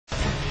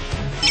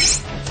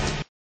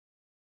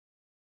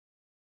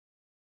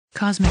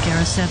Cosmic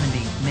Era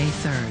 70, May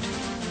 3rd.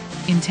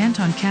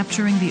 Intent on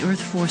capturing the Earth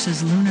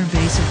Force's lunar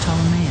base of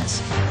Ptolemaeus,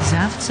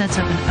 Zaft sets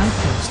up an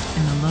outpost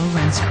in the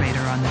Lorenz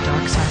crater on the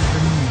dark side of the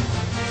Moon.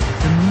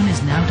 The Moon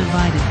is now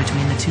divided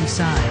between the two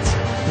sides,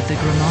 with the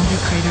Grimaldi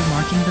crater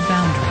marking the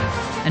boundary,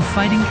 and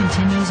fighting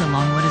continues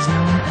along what is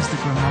known as the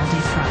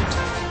Grimaldi Front.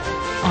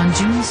 On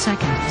June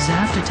 2nd,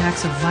 Zaft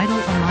attacks a vital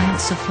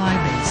Alliance supply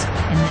base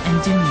in the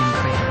Endymion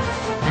crater,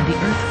 and the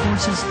Earth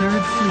Force's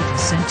Third Fleet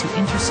is sent to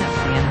intercept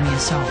the enemy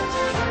assault.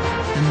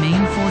 The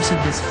main force of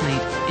this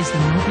fleet is the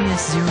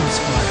Moebius Zero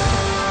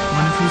squadron,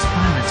 one of whose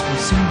pilots will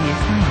soon be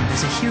acclaimed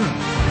as a hero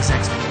for his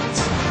exploits.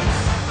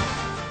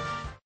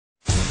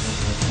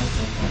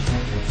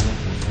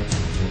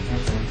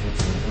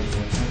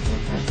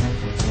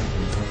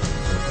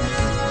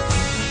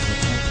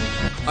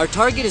 Our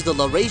target is the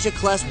La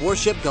Flaga-class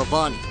warship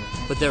Galvani,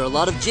 but there are a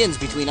lot of Djinns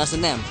between us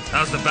and them.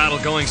 How's the battle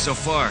going so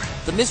far?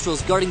 The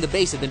Mistrals guarding the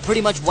base have been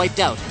pretty much wiped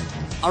out.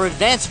 Our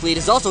advanced fleet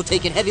has also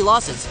taken heavy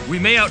losses. We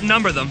may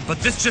outnumber them, but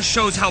this just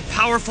shows how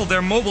powerful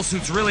their mobile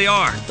suits really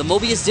are. The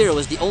Moebius Zero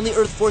is the only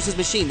Earth Forces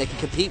machine that can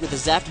compete with the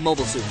Zaft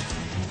mobile suit.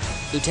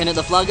 Lieutenant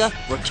La Flaga,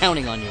 we're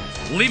counting on you.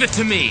 Leave it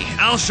to me.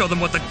 I'll show them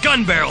what the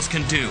gun barrels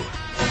can do.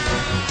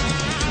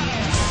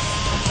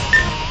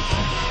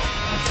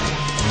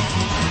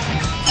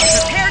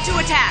 Prepare to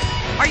attack.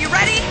 Are you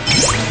ready?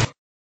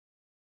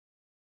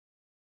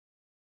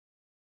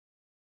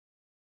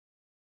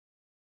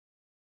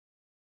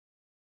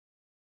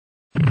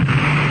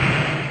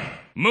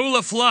 Mu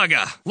La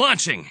Flaga,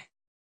 launching!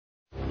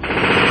 What?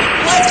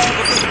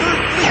 But the Third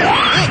Fleet!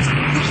 Thanks!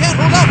 We can't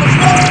hold out much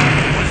longer!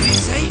 What did he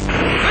say?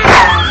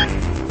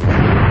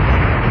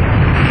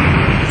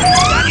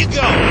 Down you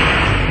go!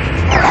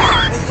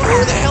 Who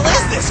the hell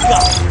is this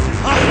guy?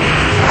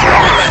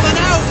 Bailing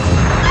out!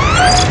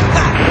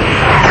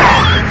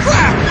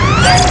 Crap!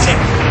 That's it!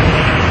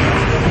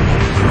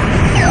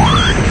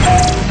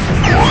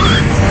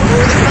 Who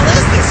the hell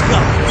is this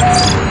guy?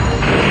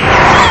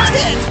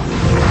 Kid!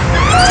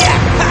 Yeah!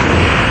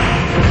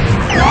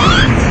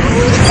 Who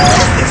the hell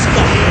is this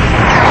guy?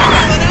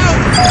 Bailing out!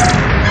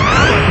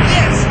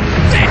 Yes!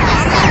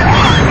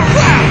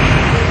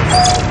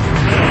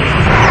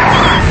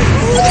 Crap!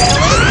 Who the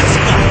hell is this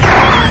guy?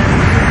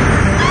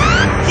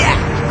 Yeah!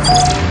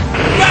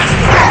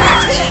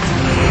 Bastard! Kid!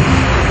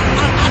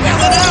 I'm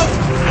bailing out!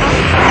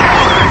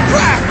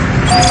 Crap!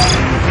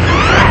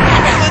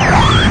 I'm bailing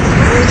out!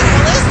 Who the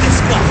hell is this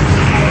guy?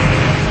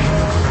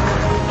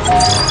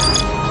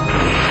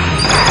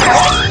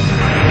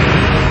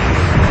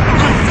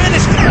 I'm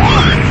finished!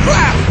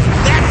 Crap!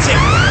 That's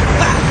it!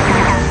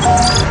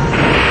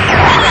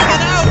 I'm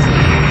bailing out!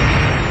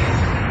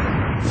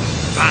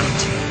 Found!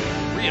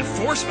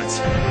 Reinforcements?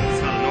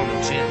 It's not a normal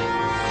Djinn.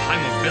 High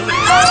mobility.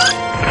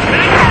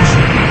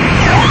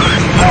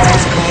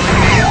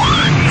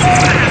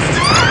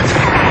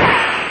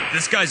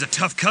 This guy's a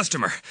tough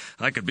customer.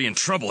 I could be in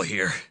trouble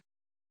here.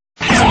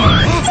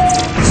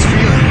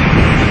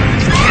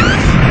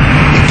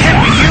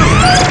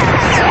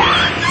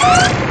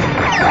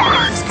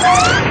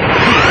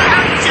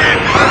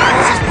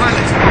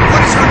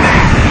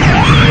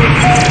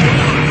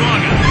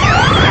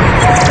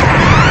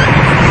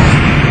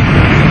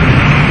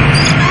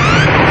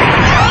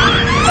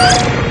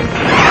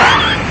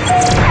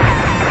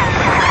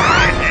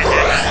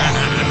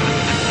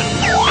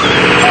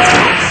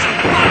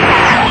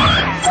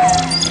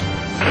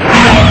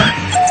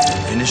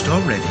 Finished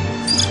already.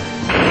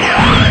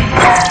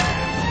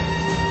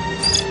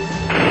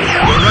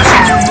 We're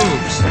rushing your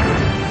moves.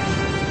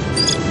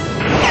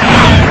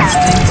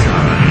 Instincts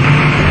are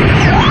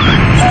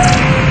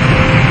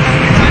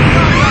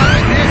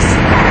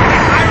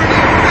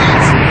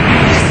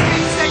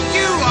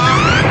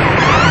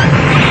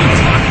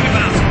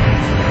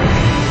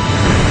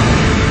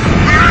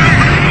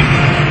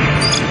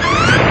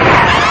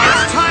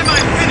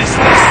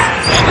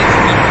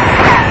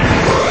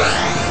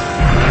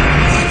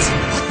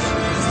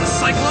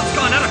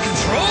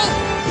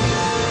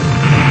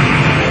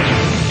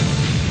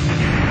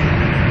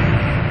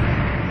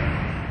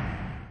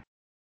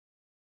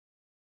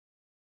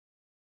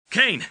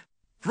Kane!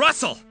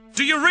 Russell!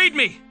 Do you read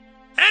me?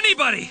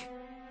 Anybody!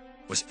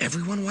 Was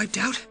everyone wiped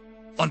out?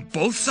 On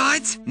both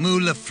sides?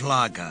 Mu La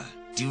Flaga.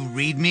 Do you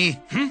read me?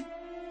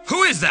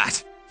 Who is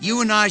that?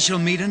 You and I shall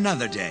meet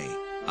another day.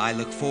 I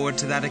look forward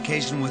to that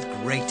occasion with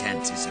great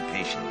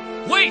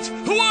anticipation. Wait!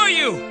 Who are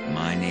you?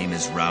 My name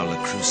is Rau Le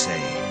Creuset.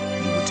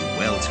 You would do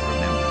well to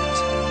remember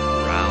it.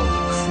 Rau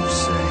Le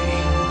Creuset.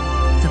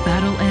 The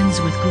battle ends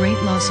with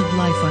great loss of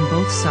life on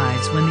both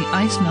sides when the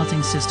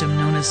ice-melting system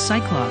known as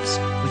Cyclops,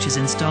 which is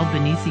installed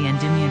beneath the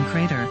Endymion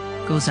crater,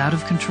 goes out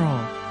of control.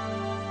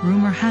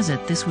 Rumor has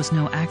it this was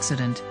no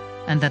accident,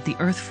 and that the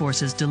Earth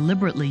forces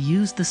deliberately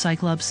used the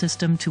Cyclops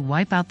system to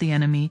wipe out the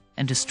enemy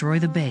and destroy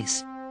the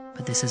base,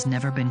 but this has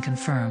never been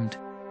confirmed.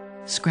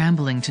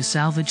 Scrambling to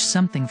salvage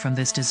something from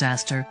this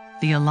disaster,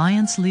 the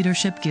Alliance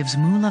leadership gives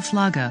Mu La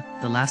Flaga,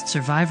 the last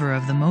survivor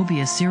of the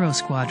Moebius Zero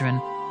squadron,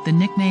 the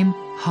nickname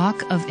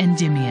Hawk of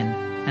Endymion,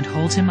 and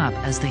holds him up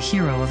as the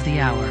hero of the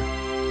hour.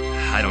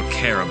 I don't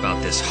care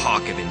about this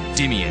Hawk of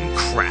Endymion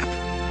crap.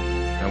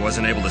 I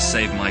wasn't able to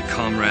save my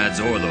comrades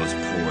or those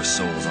poor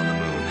souls on the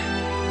moon.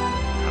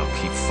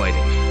 I'll keep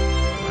fighting.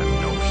 I'm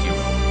no hero.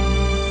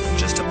 I'm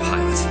just a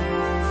pilot.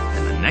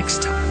 And the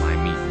next time I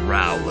meet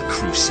Rau Le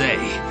Creuset,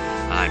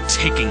 I'm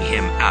taking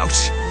him out.